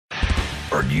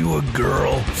Are you a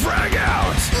girl? Frag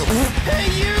out! Hey,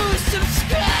 you,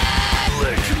 subscribe!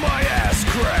 Lick my ass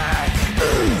crack!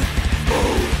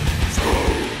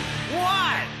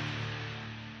 What?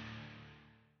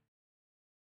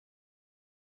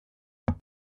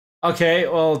 Okay,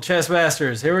 well, Chess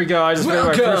Masters. Here we go. I just made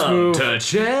my first move. to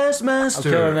Chess Masters.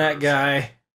 I'm killing that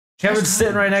guy. Kevin's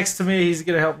sitting right next to me. He's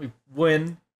gonna help me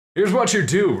win. Here's what you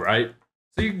do, right?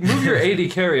 So you move your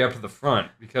AD carry up to the front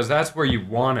because that's where you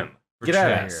want him. For Get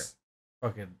out of here. chess.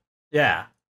 Fucking yeah.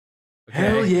 Okay.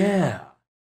 Hell yeah.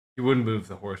 You wouldn't move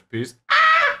the horse piece.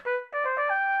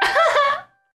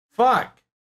 Fuck.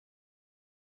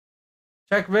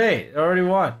 Checkmate. I already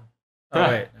won. Oh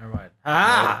wait, never mind.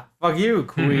 Ha! Fuck you,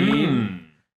 queen.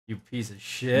 You piece of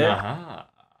shit. Uh-huh.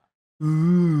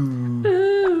 Ooh.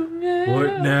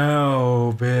 What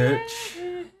now, bitch?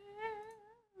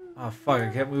 Oh fuck! I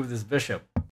can't move this bishop.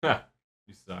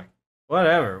 You suck.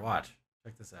 Whatever. Watch.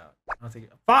 Check this out. I don't think.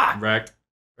 Fuck. Wrecked.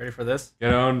 Ready for this?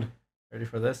 Get owned. Ready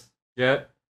for this? Get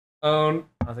owned.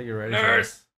 I don't think you're ready for Nerd.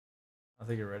 this. I don't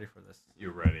think you're ready for this.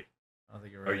 You ready? I don't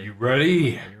think you're Are ready. you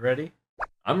ready? Are you ready?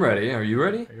 I'm ready. Are you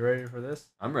ready? Are you ready for this?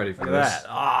 I'm ready for Look at this. that.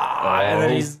 Ah, and then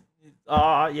Oh. he's.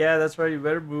 Ah, yeah, that's right. You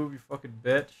better move, you fucking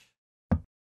bitch.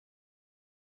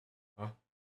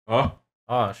 Oh,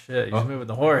 Oh shit, he's Oh. moving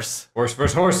the horse. horse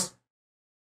versus horse.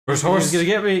 Versus horse. He's gonna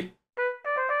get me.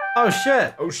 Oh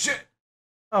shit. Oh shit.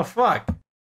 Oh fuck.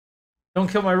 Don't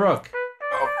kill my rook.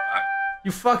 Oh fuck.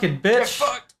 You fucking Get bitch.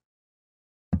 fucked.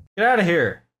 Get out of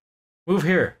here. Move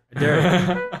here. I dare you.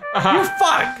 You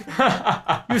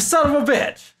fuck. You son of a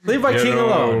bitch. Leave my Get king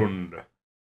alone. owned.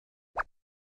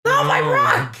 No, my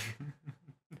rook.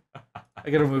 I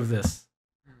gotta move this.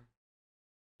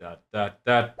 Dot dot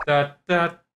dot dot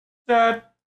dot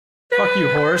dot. Fuck you,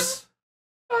 horse.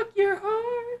 Fuck your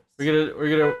horse.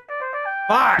 We're gonna.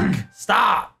 Fuck.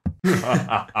 Stop.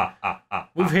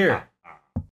 Move here.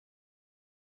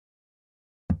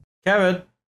 Kevin.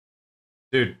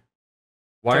 Dude,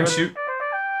 why aren't Kevin? you?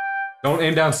 Don't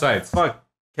aim down sights. Fuck.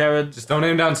 Kevin. Just don't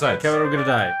aim down sights. Kevin, I'm gonna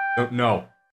die. Don't, no.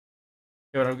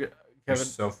 Kevin, I'm gonna. You're Kevin.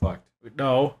 so fucked.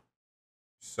 No.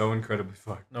 So incredibly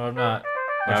fucked. No, I'm not.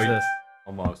 Now Watch you- this.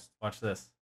 Almost. Watch this.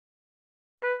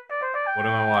 What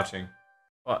am I watching?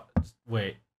 What?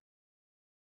 Wait.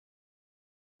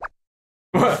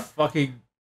 What? Fucking.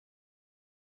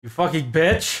 You fucking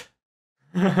bitch.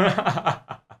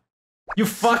 You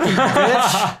fucking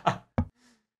bitch.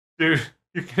 Dude,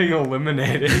 you're getting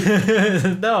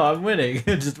eliminated. No, I'm winning.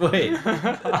 Just wait.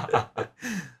 I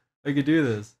could do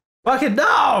this. Fucking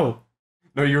no!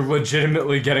 No, you're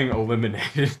legitimately getting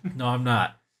eliminated. No, I'm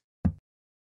not.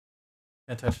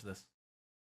 Can't touch this.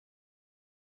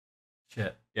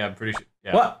 Shit. Yeah, I'm pretty sure.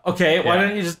 Yeah. What? Okay, why Yeah.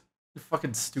 don't you just... You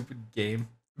fucking stupid game.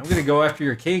 I'm gonna go after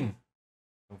your king.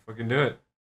 Don't fucking do it.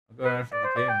 I'm going after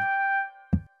the king.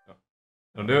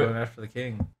 Don't I'm do going it. after the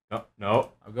king. No.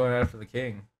 No. I'm going after the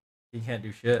king. He can't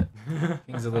do shit.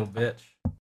 King's a little bitch.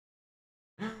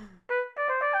 You're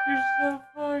so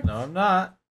fucked. No, I'm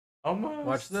not. Almost.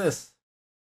 Watch this.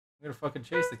 I'm gonna fucking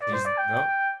chase the king. Just, no.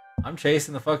 I'm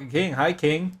chasing the fucking king. Hi,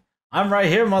 king. I'm right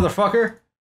here, motherfucker.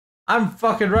 I'm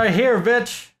fucking right here,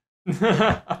 bitch.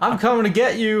 I'm coming to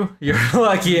get you. You're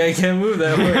lucky I can't move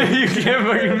that way. You can't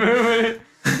fucking move it.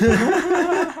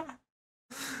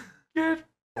 Get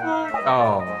fucked.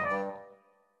 Oh.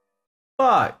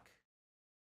 Fuck.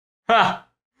 Ha!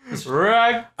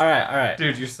 Right. All right.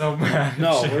 Dude, you're so mad.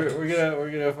 No, Shit. we're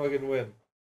gonna fucking win.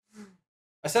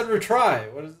 I said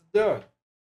retry. What is it doing?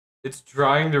 It's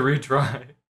trying to retry,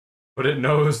 but it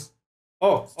knows.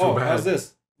 Oh, too bad. how's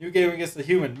this? New game against the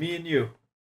human. Me and you.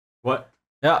 What?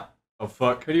 Yeah. Oh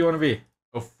fuck. Who do you want to be?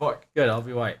 Oh fuck. Good. I'll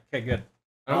be white. Okay, good.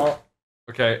 Oh.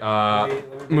 Okay. Let me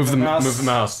bring Move the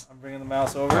mouse. I'm bringing the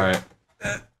mouse over. All right.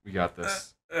 We got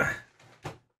this.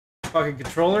 Fucking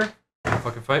controller.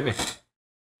 Fucking fight me.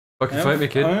 Fucking fight me,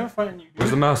 kid. I'm fighting you. Dude.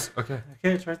 Where's the mouse? Okay.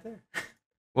 Okay, it's right there.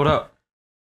 What up?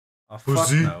 Oh, fuck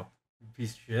Pussy. no. You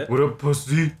piece of shit. What up,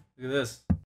 pussy? Look at this.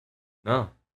 No.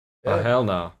 Yeah. Oh hell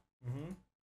no. Mm-hmm.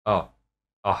 Oh.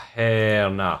 Oh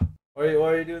hell no. Why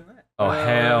are you doing that? Oh,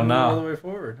 hell move no. All the way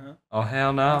forward, huh? Oh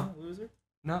hell no. Loser.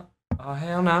 No. Oh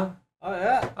hell no. Oh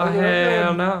yeah. Oh Look what I'm hell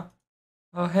doing. no.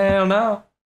 Oh hell no.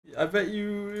 I bet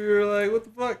you're like, what the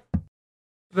fuck?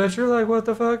 Bet you're like, what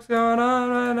the fuck's going on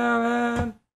right now,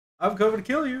 man? I'm coming to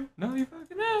kill you. No, you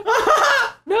fucking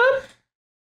not. No.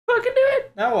 Fucking do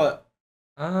it. Now what?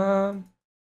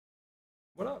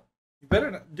 What up? You better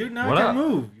not. Dude, now What I can't up?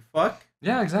 move. You fuck.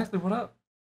 Yeah, exactly. What up?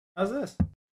 How's this?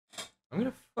 I'm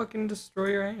gonna fucking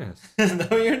destroy your anus.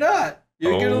 No, you're not.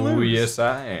 You're gonna Oh, lose. yes,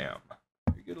 I am.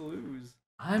 You're gonna lose.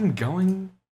 I'm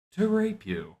going to rape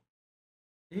you.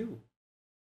 Ew.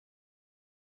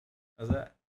 How's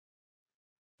that?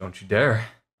 Don't you dare.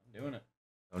 I'm doing it.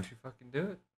 Don't you fucking do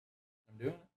it. I'm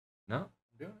doing it. No.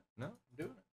 I'm doing it. No. I'm doing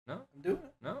it. No. I'm doing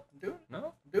it. No. I'm doing it. No.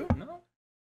 I'm doing it. No.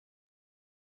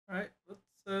 All right, let's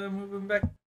move him back.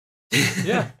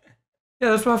 Yeah. Yeah,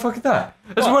 that's what I fucking thought.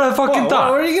 That's what I fucking thought.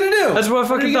 What are you gonna do? That's what I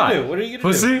fucking thought. What are you gonna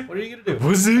Pussy? do? What are you gonna do?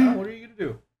 Pussy? What are you gonna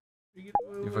do? You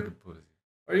fucking pussy.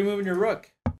 Why are you moving your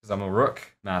rook? Because I'm a rook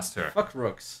master. Fuck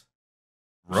rooks.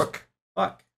 Rook?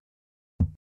 Fuck.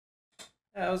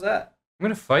 Yeah, how's that? I'm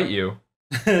gonna fight you.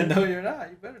 No, you're not.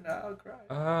 You better not. I'll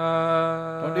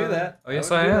cry. Don't do that. Oh, yes,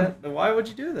 wouldn't I do am. that. Then why would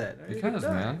you do that? No, you're gonna Because,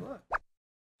 die. man. Look.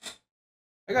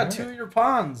 I got Alright. 2 of your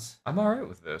pawns. I'm alright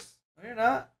with this. No, you're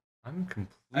not. I'm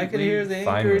completely I can hear the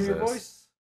fine anger with in your this. voice.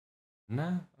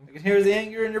 No. I can hear the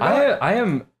anger in your voice. I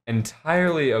am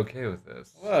entirely okay with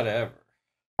this. Whatever.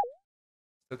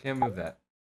 Still can't move that.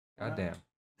 Why not? God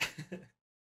damn.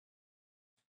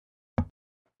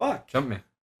 Fuck. Jump me.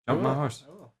 Jump I my will. horse.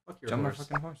 I will. Fuck your Jump horse. my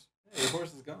fucking horse. Hey, your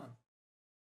horse is gone.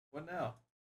 What now?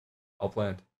 All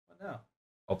planned. What now?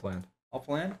 All planned. All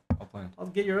planned? All planned. I'll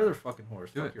get your other fucking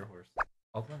horse. Do Fuck it. your horse.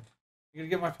 All planned. You gonna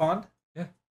get my pawn? Yeah.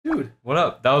 Dude, What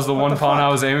up? That was the What one the pawn I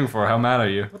fuck? was aiming for. How mad are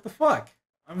you? what the fuck?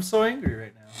 I'm so angry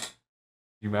right now.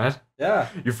 You mad? Yeah.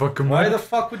 You fucking Why mad? the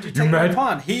fuck would you You take my mad?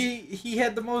 pawn? He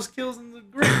had the most kills in the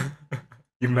group.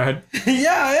 You mad?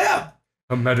 Yeah, I am.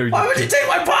 How mad are you? Why would you kid? take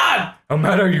my pawn? How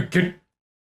mad are you, kid?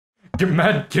 Get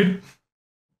mad, kid.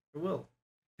 I will.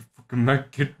 You fucking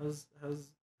mad, kid. How's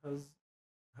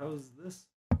this?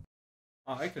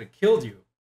 Oh, I could have killed you.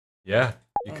 Yeah,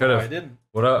 you Oh, could no, I have. didn't.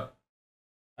 What up?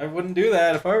 I wouldn't do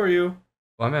that if I were you.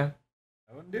 Why, man?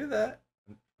 I wouldn't do that.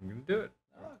 I'm gonna do it.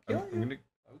 No, I'll I'm, kill I'm you. gonna.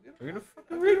 I'm gonna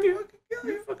fucking I'm rape gonna you. fucking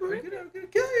kill you. fucking rape I'm gonna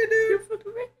kill you, dude. You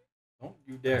fucking rape. Don't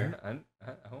you dare I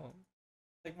won't.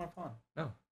 take my pawn.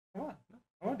 No. Come on.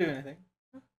 I won't do anything.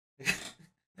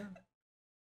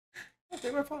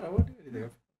 Take my pawn. I won't do anything. No,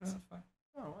 that's fine.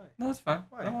 Oh, why? No, that's fine.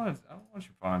 Why? I don't want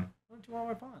your pawn. Why don't you want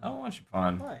my pawn? I don't want your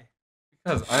pawn. Why?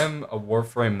 Because I am a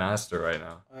Warframe master right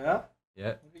now. Oh, yeah? Yeah.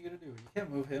 What are you gonna do? You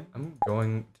can't move him. I'm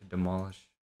going to demolish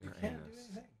You your can't do anus.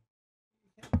 anything.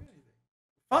 You can't do anything.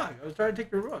 Fuck! I was trying to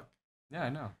take your rook. Yeah, I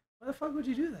know. Why the fuck would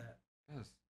you do that? Yes.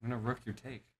 I'm gonna rook your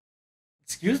take.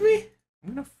 Excuse me?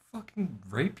 I'm gonna fucking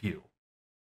rape you.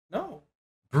 No.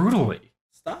 Brutally.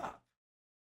 Stop.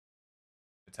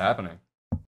 It's happening.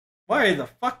 Why the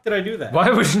fuck did I do that? Why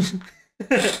would you?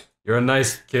 You're a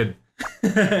nice kid.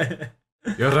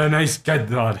 You're a nice kid,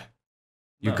 Lord.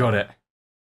 You No. got it.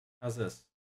 How's this?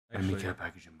 Enemy Actually, care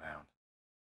package inbound.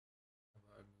 how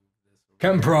about I move this over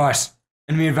Captain here? Price.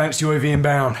 Enemy advanced UAV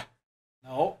inbound.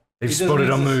 No. They've He doesn't spotted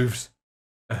use on this- moves.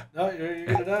 No, you're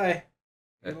gonna die.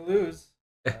 You're gonna lose.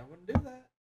 I wouldn't do that.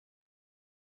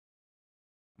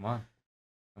 Come on.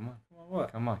 Come on. Come on,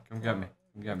 what? Come on. Come get me.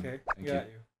 Come get me. Okay, Thank got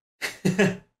you.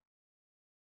 you.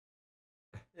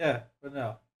 Yeah, but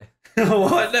no.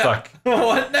 What now? Fuck.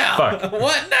 What now? Fuck.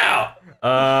 What now?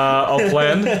 I'll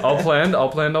plan. I'll plan. I'll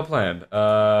plan. I'll plan.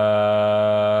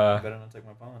 Better not take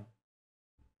my pawn.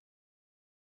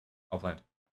 I'll plan.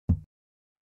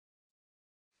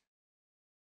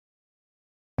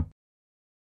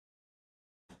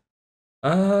 What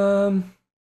are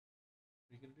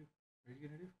you gonna do? What are you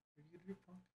gonna do? What are you gonna do,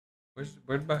 pawn?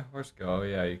 Where'd my horse go? Oh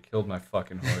yeah, you killed my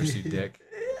fucking horse, you dick.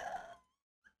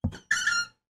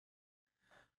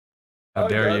 How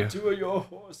dare you? Two of your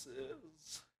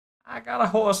horses. I got a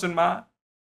horse in my.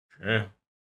 Yeah.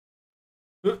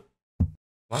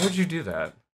 Why would you do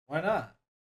that? Why not?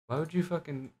 Why would you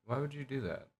fucking? Why would you do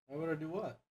that? Why would I do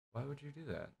what? Why would you do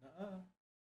that? Uh-uh.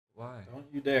 Why? Don't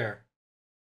you dare.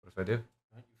 What if I do?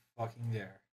 Don't you fucking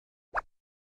dare.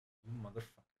 You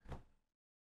motherfucker.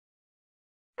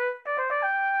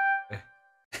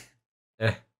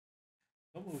 Eh.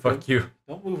 Don't move him. Fuck you.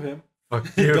 Don't move him.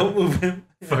 Fuck you. Don't move him.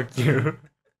 Fuck you.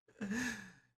 Let's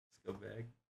go back.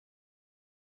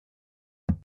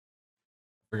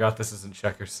 Forgot this isn't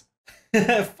checkers.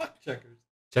 Fuck checkers.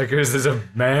 Checkers is a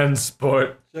man's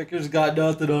sport. Checkers got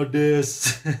nothing on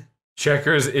this.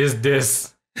 Checkers is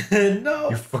this. No.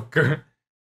 You fucker.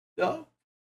 No.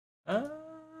 Um.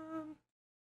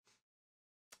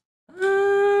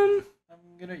 I'm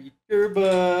gonna eat your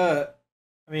butt.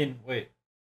 I mean, wait.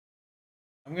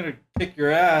 I'm gonna kick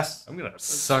your ass. I'm gonna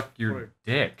suck your weird.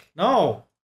 dick. No.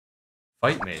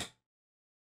 Fight me.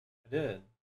 I did.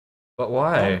 But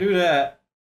why? Don't do that.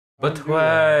 I But wouldn't do that.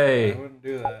 why? I wouldn't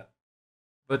do that.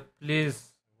 But please,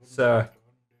 I wouldn't sir. I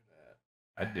wouldn't do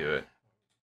that. I'd do it.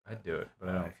 I'd do it, but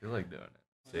I Why? don't feel like doing it.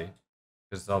 Why See? not?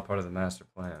 Because it's all part of the master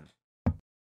plan.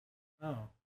 Oh,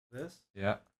 this?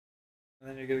 Yeah. And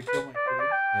then you're gonna kill my kid?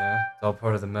 Yeah. It's all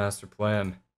part of the master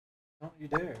plan. Don't you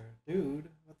dare, dude.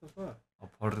 What the fuck? A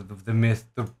part of the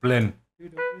Mr. Blinn.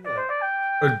 Dude, don't do that.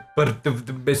 A part of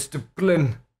the Mr.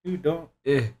 Blinn. Dude, don't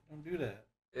Eh, do that.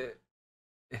 eh,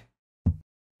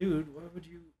 Dude, why would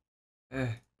you? eh.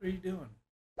 What are you doing?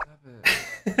 Stop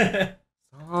it.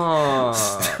 Stop.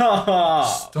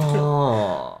 Stop.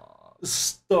 Stop.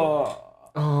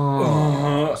 Stop.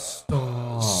 Oh,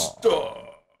 stop.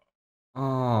 Stop.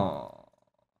 Oh.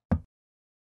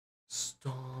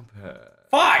 Stop it.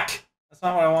 Fuck! That's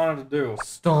not what I wanted to do.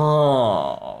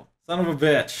 Stop. Son of a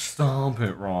bitch. Stop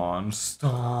it, Ron.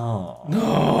 Stop.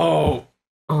 No.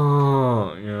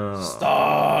 Oh, yeah.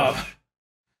 Stop.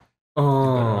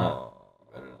 Oh.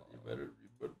 You better.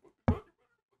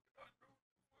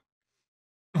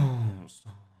 Oh,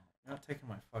 stop. You're not taking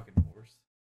my fucking horse.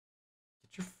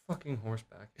 Get your fucking horse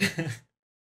back here.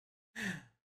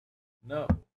 No.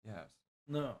 Yes.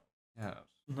 No. Yes.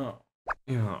 No.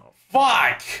 Yeah.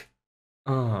 Fuck!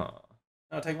 Uh.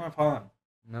 No, take my pawn.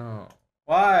 No.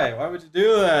 Why? Why would you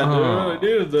do that, dude? I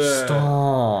needed that.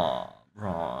 Stop,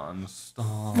 Ron.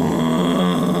 Stop.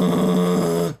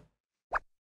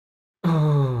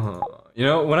 You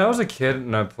know, when I was a kid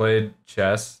and I played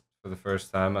chess for the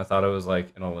first time, I thought it was like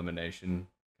an elimination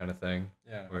kind of thing.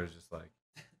 Yeah. Where it's just like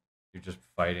you're just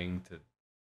fighting to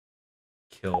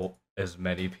kill as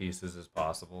many pieces as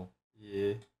possible.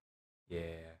 Yeah. Yeah.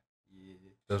 Yeah.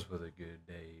 Those were the good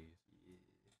days.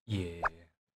 Yeah.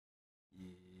 Yeah.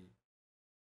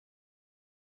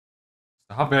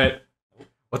 Stop it.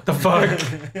 What the fuck?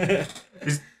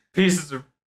 These pieces are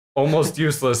almost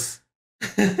useless.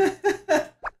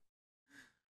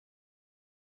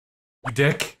 You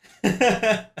dick.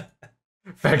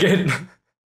 Faggot.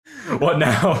 What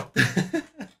now?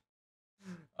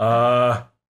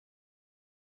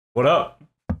 What up?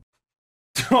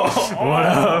 What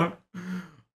up?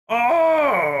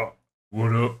 Oh!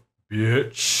 What up,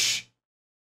 bitch?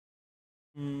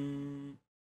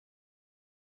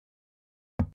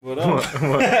 What up?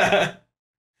 What?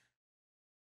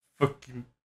 Fucking.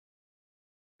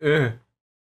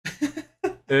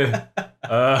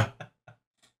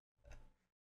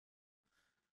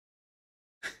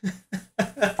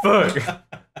 Fuck.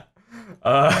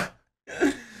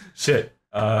 Shit.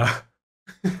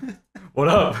 What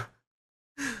up?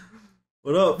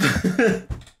 What up?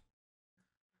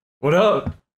 What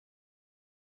up?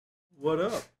 What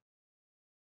up?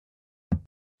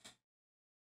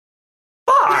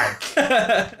 Fuck.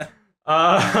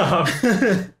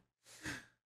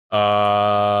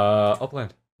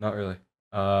 Upland. Not really.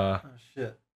 Oh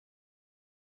shit.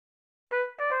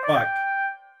 Fuck.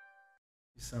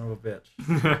 You son of a bitch.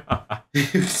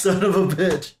 You son of a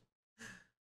bitch.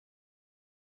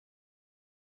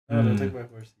 No, don't take my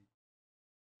horsey.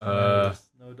 No,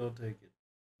 don't take it.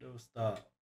 No, stop.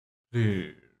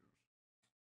 Dude.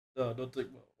 No, don't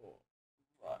take my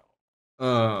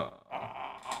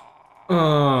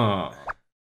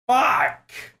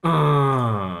Fuck!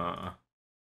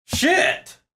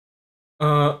 Shit!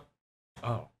 Oh.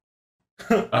 Oh.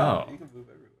 You can move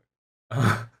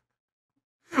everywhere.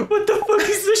 What the fuck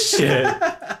is this shit?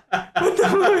 What the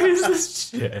fuck is this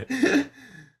shit?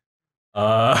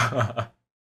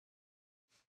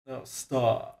 No,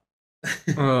 stop.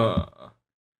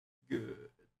 Good.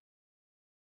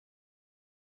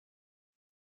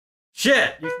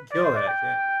 Shit! You can kill that,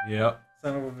 can't you? Yep.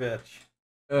 Son of a bitch.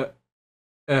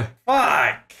 Uh,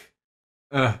 Fuck!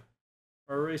 uh.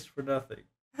 Erased for nothing.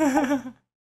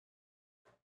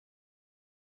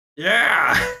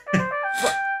 Yeah!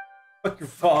 Fuck your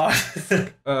fault.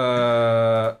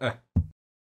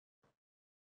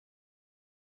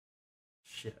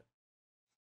 Shit.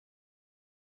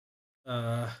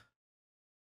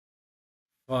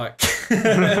 Fuck.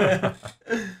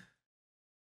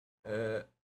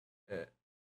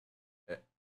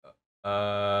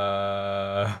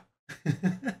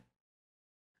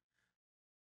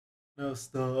 No,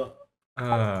 stop. You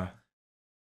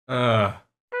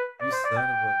son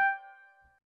of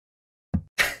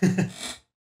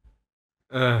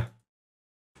a.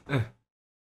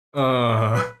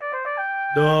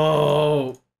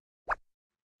 No.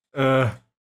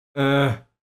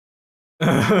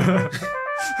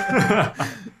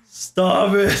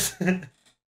 Stop it.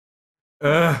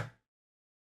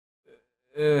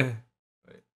 Wait,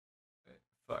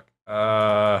 fuck.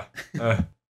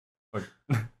 Fuck.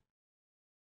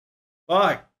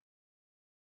 Fuck.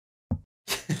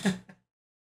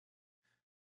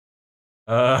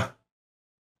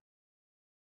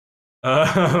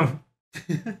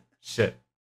 Shit.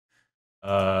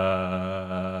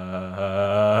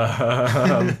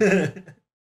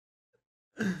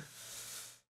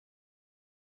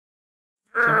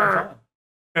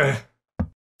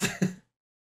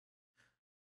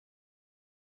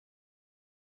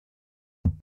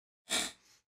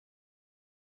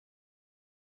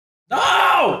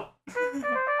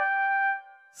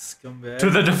 Scumbag. To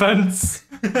the defense.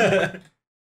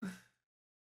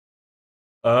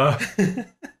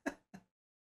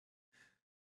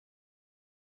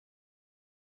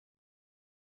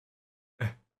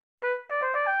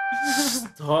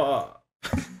 Stop.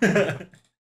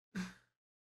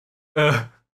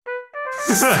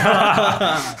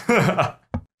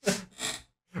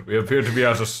 We appear to be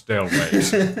at a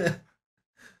stalemate.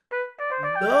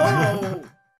 No.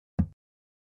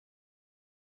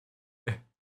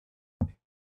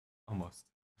 Almost.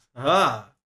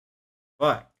 Ah.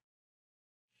 Fuck.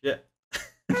 Shit.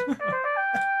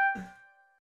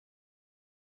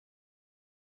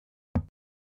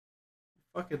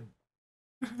 Fucking.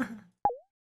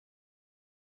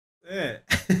 Eh.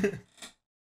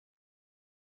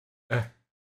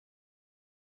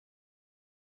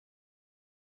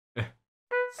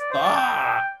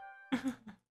 Stop.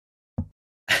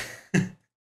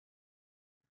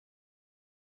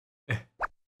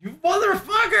 You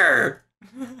motherfucker!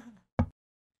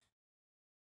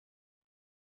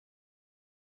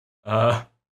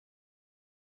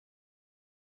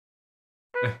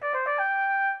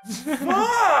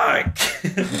 Fuck!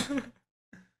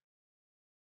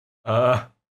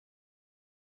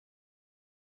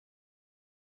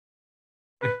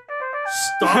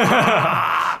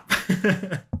 Stop!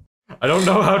 I don't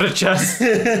know how to chess.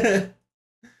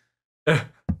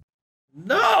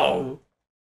 No!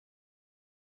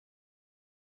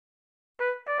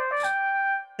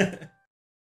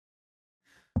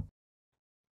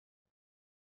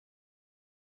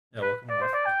 Yeah, welcome to my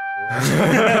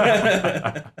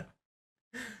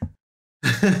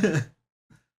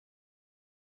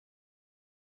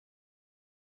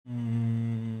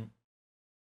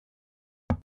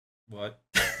What?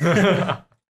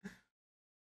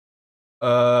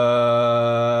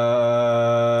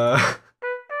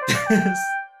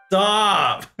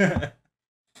 Stop!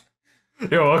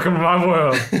 Yo, welcome to my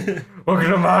world.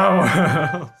 Welcome to my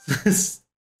world.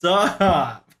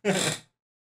 Stop!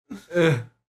 Better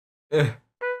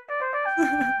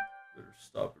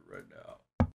stop it right now.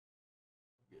 I'm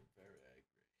getting very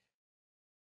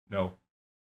No.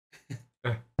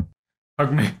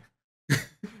 Hug me.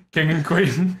 King and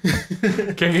queen.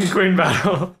 King and queen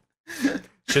battle.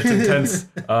 Shit's intense.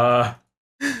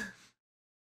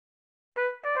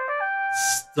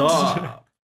 Stop!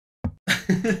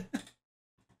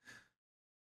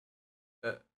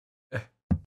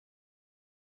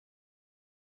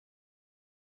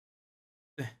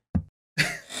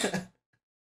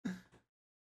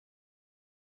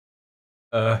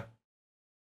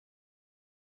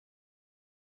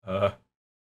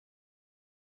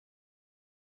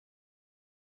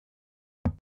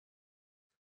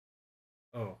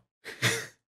 Oh.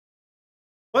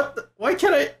 What the? Why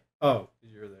can't I? Oh,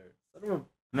 you're there. Son of a,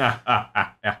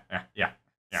 Yeah.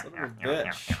 son of a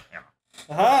bitch.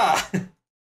 Aha!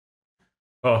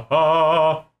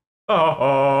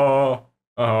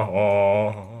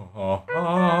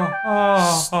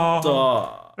 Stop.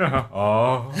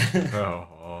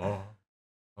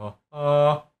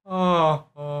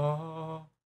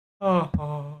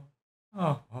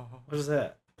 What is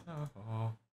that?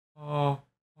 What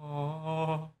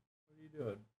are you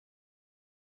doing?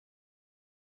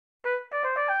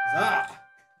 Zah!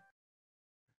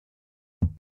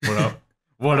 What up?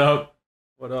 What up?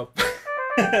 What up?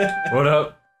 What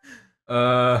up?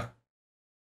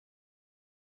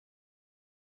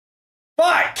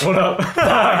 Fuck! What up?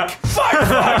 Fuck! Fuck!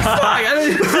 I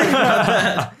didn't even think about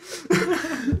that.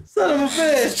 Son of a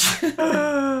bitch!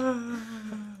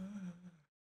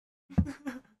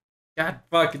 God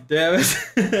fucking damn it!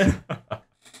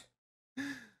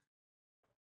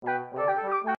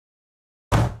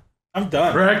 I'm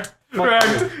done. Wrecked. Fuck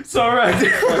Wrecked. So wrecked.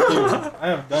 Fuck you. I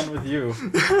am done with you.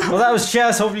 Well, that was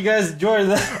chess. Hope you guys enjoyed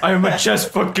that. I am a chess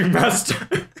fucking master.